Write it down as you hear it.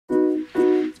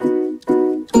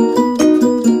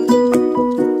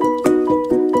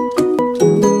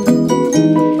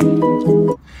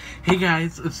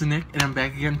it's Nick, and I'm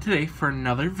back again today for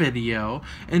another video.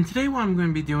 And today what I'm going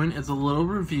to be doing is a little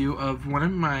review of one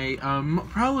of my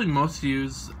probably most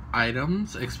used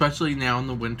items, especially now in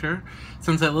the winter.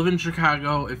 Since I live in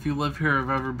Chicago, if you live here or have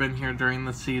ever been here during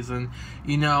the season,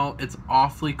 you know it's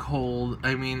awfully cold.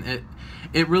 I mean,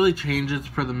 it really changes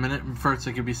per the minute. First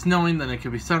it could be snowing, then it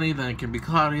could be sunny, then it can be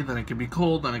cloudy, then it can be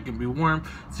cold, then it can be warm,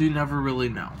 so you never really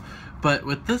know. But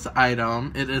with this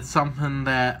item, it is something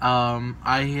that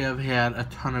I have had a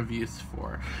ton of use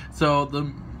for. So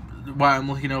while I'm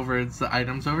looking over, it's the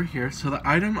items over here. So the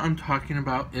item I'm talking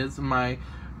about is my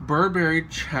Burberry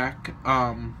check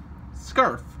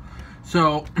scarf.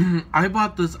 So I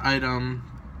bought this item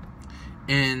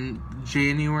in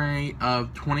January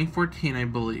of 2014, I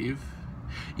believe.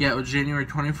 Yeah, it was January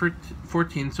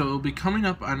 2014, so it will be coming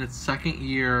up on its second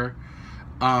year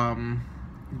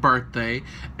birthday,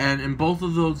 and in both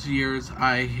of those years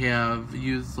I have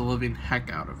used the living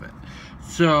heck out of it.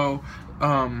 So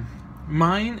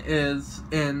mine is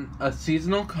in a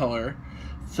seasonal color,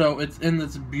 so it's in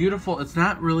this beautiful, it's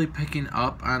not really picking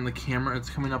up on the camera, it's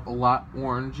coming up a lot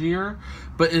orangier,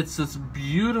 but it's this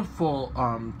beautiful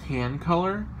tan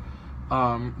color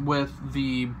with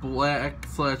the black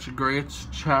 / grayish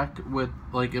check with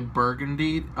like a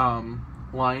burgundy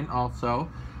line also.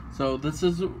 So this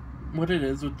is what it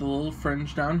is with the little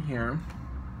fringe down here.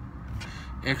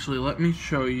 Actually, let me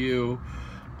show you.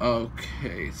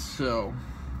 Okay, so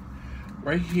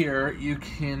right here you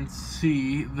can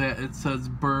see that it says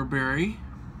Burberry.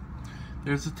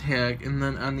 There's a tag, and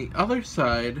then on the other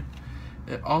side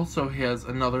it also has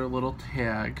another little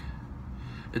tag.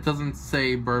 It doesn't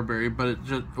say Burberry, but it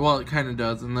just, well, it kind of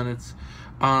does. And then it's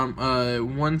a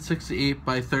 168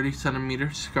 by 30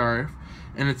 centimeter scarf,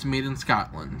 and it's made in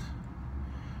Scotland.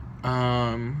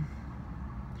 And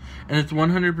it's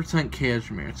 100%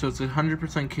 cashmere, so it's a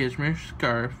 100% cashmere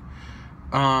scarf.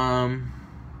 And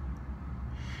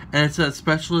it says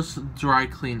specialist dry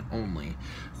clean only.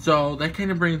 So that kind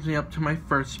of brings me up to my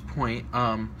first point.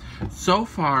 So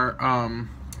far,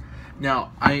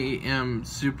 now I am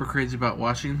super crazy about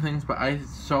washing things, but I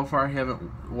so far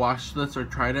haven't washed this or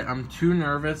tried it. I'm too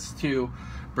nervous to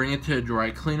bring it to a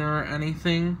dry cleaner or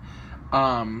anything.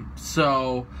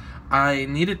 So I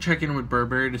need to check in with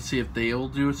Burberry to see if they will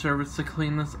do a service to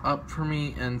clean this up for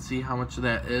me and see how much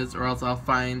that is, or else I'll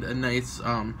find a nice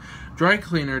dry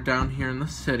cleaner down here in the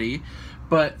city.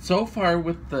 But so far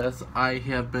with this, I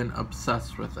have been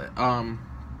obsessed with it.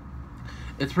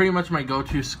 It's pretty much my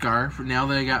go-to scarf now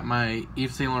that I got my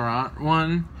Yves Saint Laurent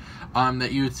one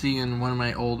that you would see in one of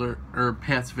my older or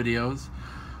past videos.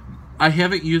 I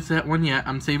haven't used that one yet.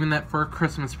 I'm saving that for a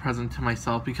Christmas present to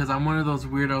myself because I'm one of those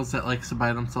weirdos that likes to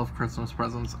buy themselves Christmas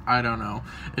presents. I don't know.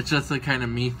 It's just a kind of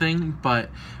me thing, but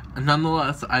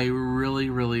nonetheless, I really,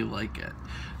 really like it.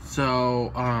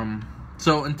 So,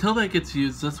 so until that gets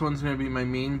used, this one's going to be my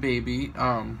main baby.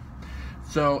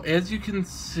 So as you can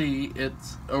see,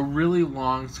 it's a really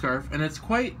long scarf, and it's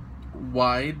quite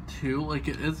wide too. Like,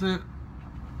 it isn't,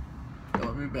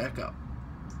 let me back up.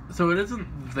 So it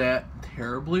isn't that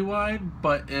terribly wide,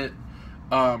 but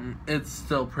it's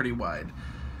still pretty wide.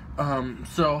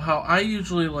 So how I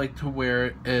usually like to wear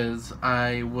it is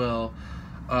I will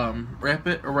wrap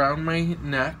it around my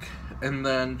neck, and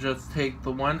then just take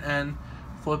the one end,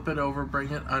 flip it over,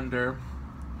 bring it under.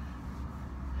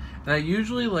 And I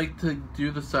usually like to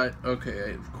do the side,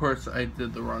 okay, of course I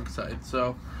did the wrong side.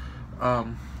 So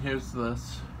here's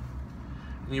this.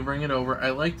 And you bring it over. I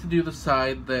like to do the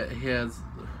side that has,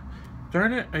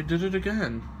 darn it, I did it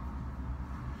again.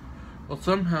 Well,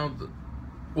 somehow,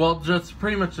 well, just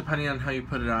pretty much depending on how you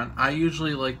put it on. I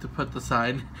usually like to put the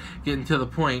side, getting to the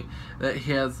point, that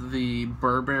has the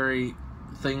Burberry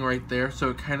thing right there, so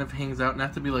it kind of hangs out,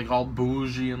 not to be like all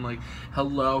bougie and like,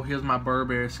 hello, here's my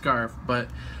Burberry scarf, but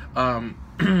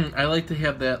I like to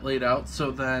have that laid out.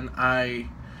 So then I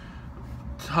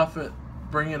tuff it,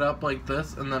 bring it up like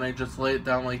this, and then I just lay it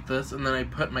down like this, and then I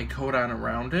put my coat on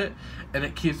around it, and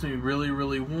it keeps me really,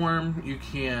 really warm. You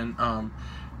can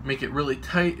make it really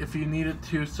tight if you need it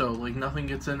to, so like nothing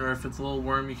gets in, or if it's a little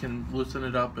warm, you can loosen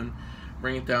it up and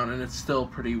bring it down, and it's still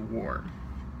pretty warm.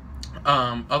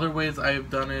 Other ways I've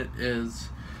done it is,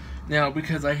 now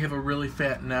because I have a really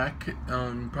fat neck,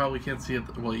 probably can't see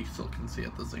it, well, you still can see it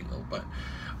at this angle, but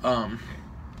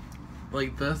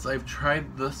like this. I've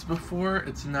tried this before.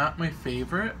 It's not my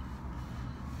favorite,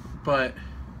 but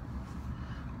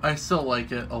I still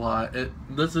like it a lot.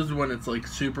 This is when it's like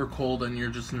super cold and you're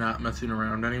just not messing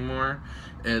around anymore.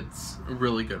 It's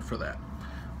really good for that.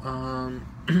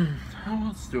 How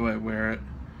else do I wear it?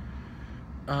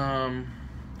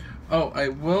 Oh, I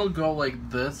will go like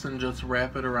this and just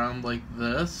wrap it around like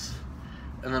this,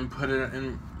 and then put it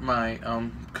in my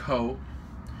coat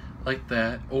like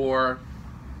that. Or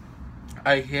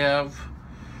I have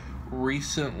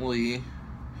recently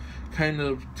kind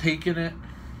of taken it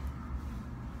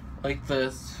like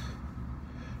this,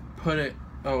 put it,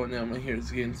 oh no, my hair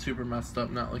is getting super messed up,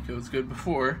 not like it was good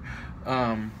before.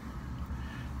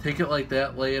 Take it like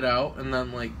that, lay it out, and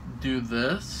then like do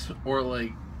this, or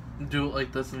like do it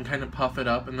like this and kind of puff it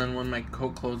up, and then when my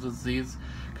coat closes, these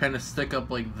kind of stick up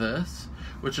like this,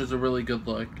 which is a really good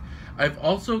look. I've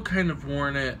also kind of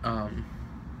worn it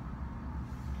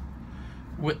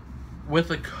with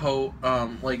a coat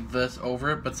like this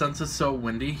over it, but since it's so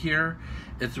windy here,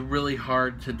 it's really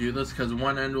hard to do this because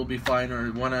one end will be fine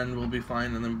or one end will be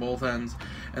fine, and then both ends,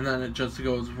 and then it just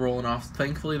goes rolling off.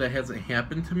 Thankfully that hasn't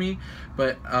happened to me,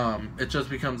 but it just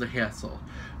becomes a hassle.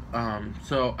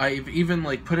 So I've even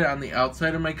like put it on the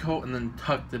outside of my coat and then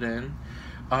tucked it in.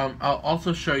 I'll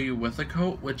also show you with a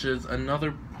coat, which is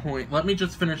another point. Let me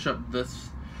just finish up this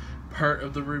part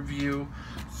of the review.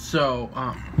 So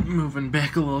moving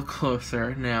back a little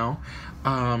closer now.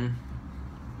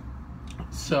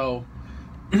 So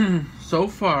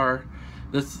far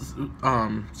this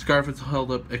scarf has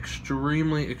held up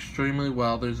extremely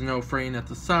well. There's no fraying at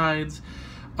the sides.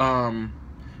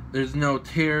 There's no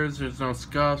tears, there's no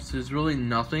scuffs, there's really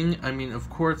nothing. I mean, of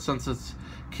course, since it's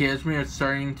cashmere, it's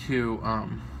starting to,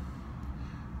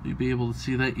 you'll be able to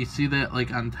see that. You see that,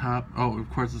 like, on top? Oh, of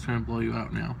course, it's going to blow you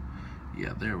out now.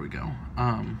 Yeah, there we go.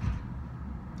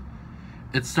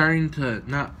 It's starting to,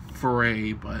 not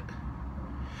fray, but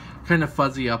kind of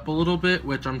fuzzy up a little bit,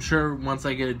 which I'm sure once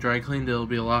I get it dry cleaned, it'll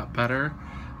be a lot better.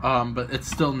 But it's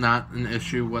still not an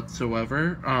issue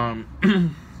whatsoever.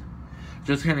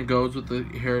 Just kind of goes with the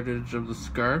heritage of the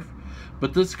scarf.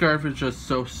 But this scarf is just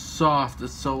so soft,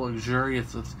 it's so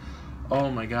luxurious, it's,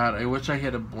 oh my god, I wish I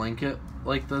had a blanket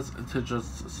like this to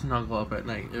just snuggle up at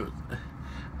night.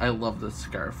 I love this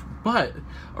scarf. But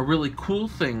a really cool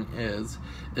thing is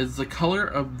the color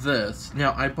of this.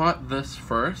 Now, I bought this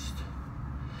first,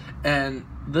 and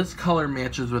this color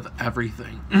matches with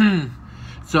everything.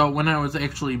 So when I was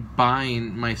actually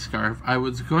buying my scarf, I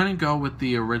was going to go with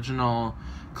the original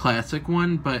classic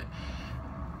one, but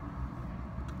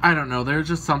I don't know, there's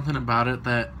just something about it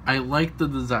that I like the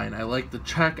design, I like the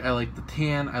check, I like the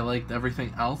tan, I liked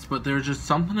everything else, but there's just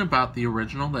something about the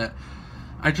original that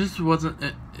I just wasn't,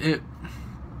 it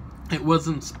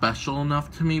wasn't special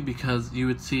enough to me, because you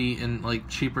would see in like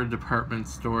cheaper department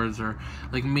stores or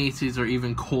like Macy's or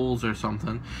even Kohl's or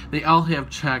something, they all have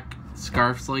check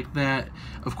scarves like that.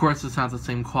 Of course, it's not the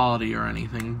same quality or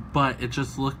anything, but it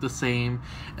just looked the same.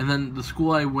 And then the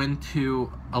school I went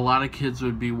to, a lot of kids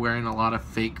would be wearing a lot of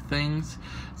fake things,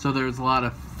 so there's a lot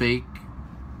of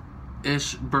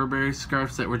fake-ish Burberry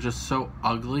scarves that were just so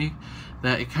ugly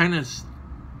that it kind of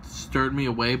stirred me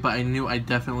away. But I knew I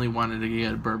definitely wanted to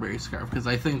get a Burberry scarf, because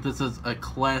I think this is a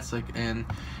classic in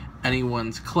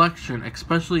anyone's collection,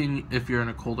 especially if you're in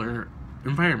a colder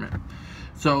environment.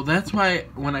 So that's why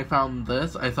when I found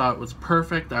this, I thought it was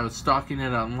perfect. I was stalking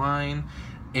it online,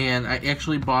 and I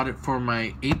actually bought it for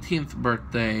my 18th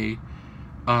birthday.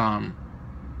 Oh,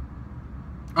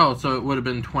 so it would have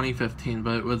been 2015,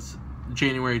 but it was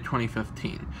January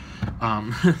 2015.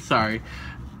 Sorry.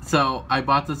 So I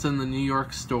bought this in the New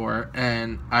York store,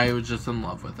 and I was just in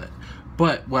love with it.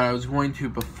 But what I was going to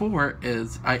before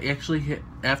is I actually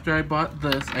after I bought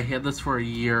this, I had this for a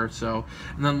year or so.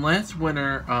 And then last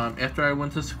winter, after I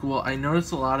went to school, I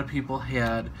noticed a lot of people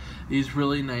had these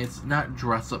really nice, not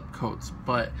dress-up coats,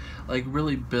 but like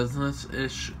really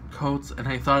business-ish coats. And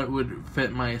I thought it would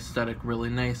fit my aesthetic really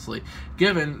nicely.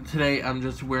 Given today I'm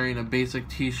just wearing a basic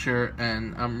t-shirt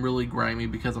and I'm really grimy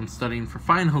because I'm studying for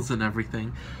finals and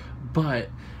everything. But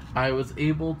I was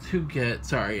able to get,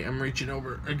 sorry, I'm reaching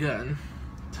over again,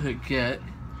 to get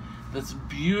this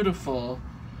beautiful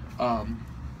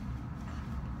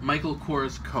Michael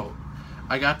Kors coat.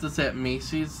 I got this at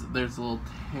Macy's. There's a little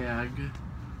tag.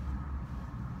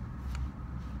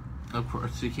 Of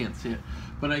course, you can't see it.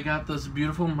 But I got this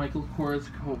beautiful Michael Kors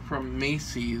coat from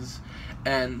Macy's.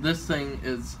 And this thing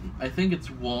is, I think it's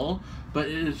wool, but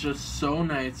it is just so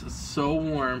nice. It's so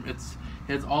warm. It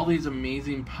has all these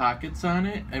amazing pockets on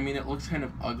it. I mean, it looks kind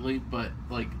of ugly, but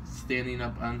like standing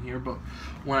up on here. But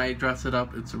when I dress it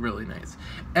up, it's really nice.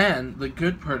 And the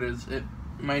good part is,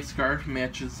 my scarf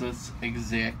matches this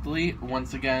exactly.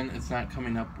 Once again, it's not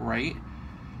coming up right,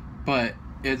 but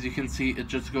as you can see, it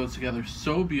just goes together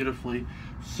so beautifully,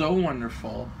 so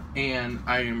wonderful, and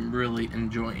I am really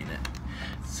enjoying it.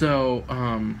 So,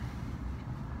 I'm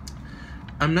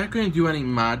not going to do any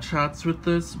mod shots with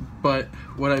this, but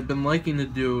what I've been liking to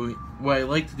do, what I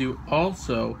like to do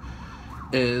also,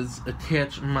 is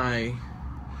attach my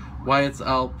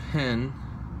YSL pin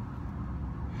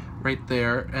right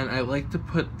there, and I like to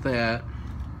put that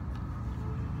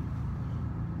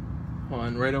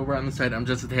on right over on the side. I'm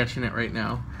just attaching it right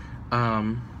now.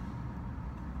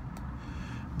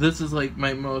 This is like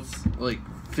my most like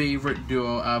favorite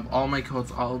duo of all my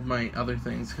coats, all of my other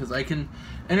things, because I can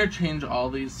interchange all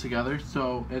these together.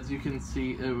 So as you can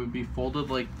see, it would be folded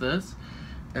like this,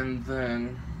 and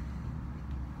then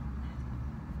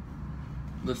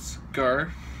the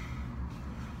scarf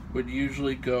would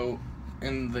usually go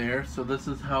in there. So this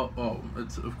is how, oh,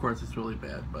 it's, of course it's really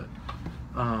bad, but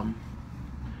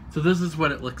so this is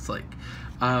what it looks like.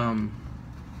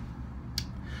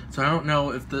 So I don't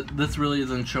know if this really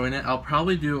isn't showing it. I'll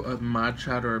probably do a mod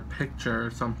shot or a picture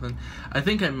or something. I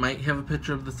think I might have a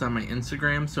picture of this on my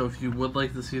Instagram, so if you would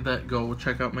like to see that, go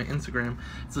check out my Instagram.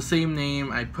 It's the same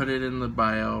name. I put it in the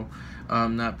bio.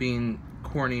 Not being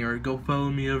corny or go follow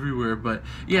me everywhere, but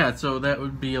yeah, so that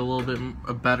would be a little bit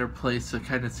a better place to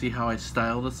kind of see how I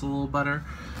style this a little better.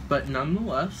 But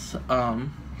nonetheless,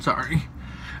 sorry.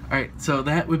 Alright, so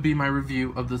that would be my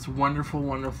review of this wonderful,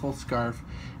 wonderful scarf.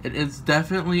 It is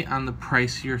definitely on the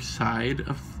pricier side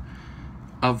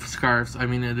of scarves. I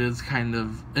mean, it is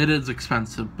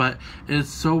expensive, but it is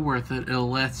so worth it. It'll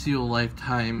last you a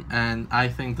lifetime, and I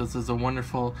think this is a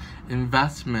wonderful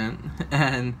investment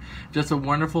and just a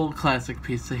wonderful classic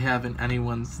piece to have in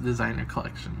anyone's designer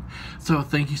collection. So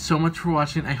thank you so much for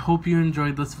watching. I hope you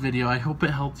enjoyed this video. I hope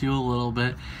it helped you a little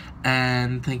bit,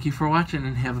 and thank you for watching,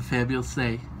 and have a fabulous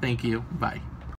day. Thank you. Bye.